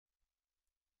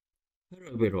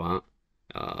Hello everyone.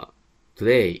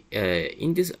 Today,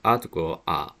 in this article,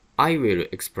 I will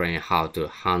explain how to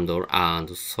handle and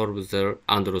solve the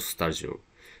Android Studio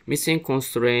missing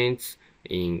constraints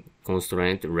in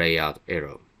constraint layout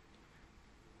error.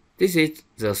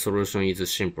 The solution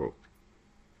is simple.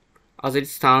 As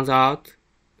it turns out,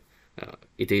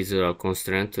 it is a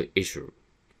constraint issue.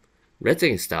 Let's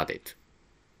get started.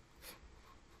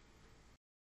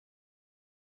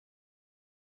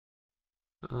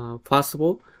 First of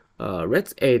all,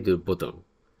 let's add the button.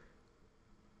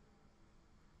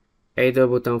 Add the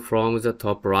button from the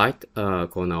top right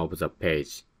corner of the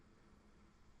page.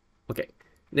 Okay,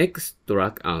 next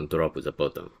drag and drop the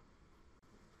button.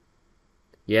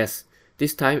 Yes,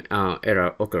 this time an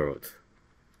error occurred.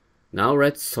 Now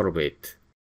let's solve it.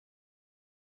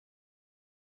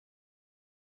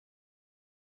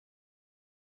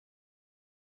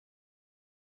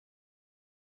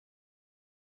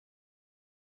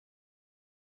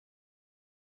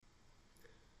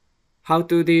 How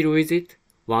to deal with it?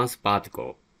 Once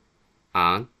vertical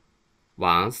and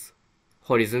once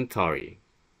horizontally.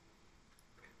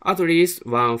 At least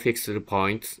one fixed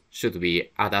point should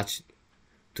be attached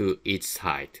to each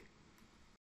side.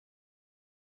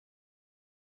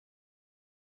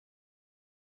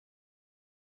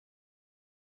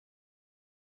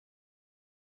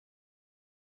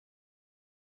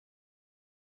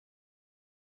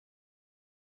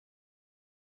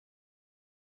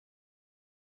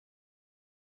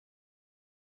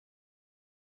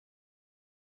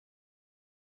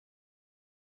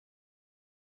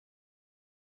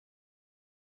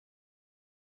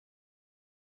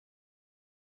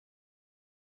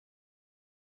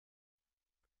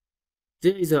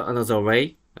 There is another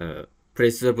way.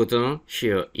 Press the button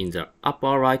here in the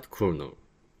upper right corner.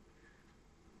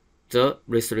 The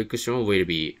restriction will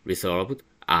be resolved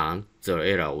and the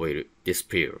error will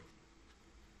disappear.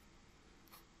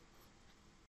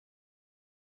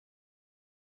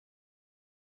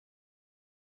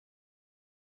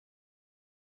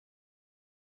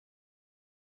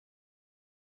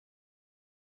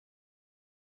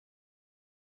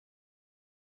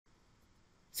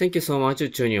 Thank you so much for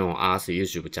tuning on our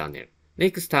YouTube channel.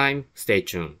 Next time, stay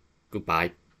tuned.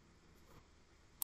 Goodbye.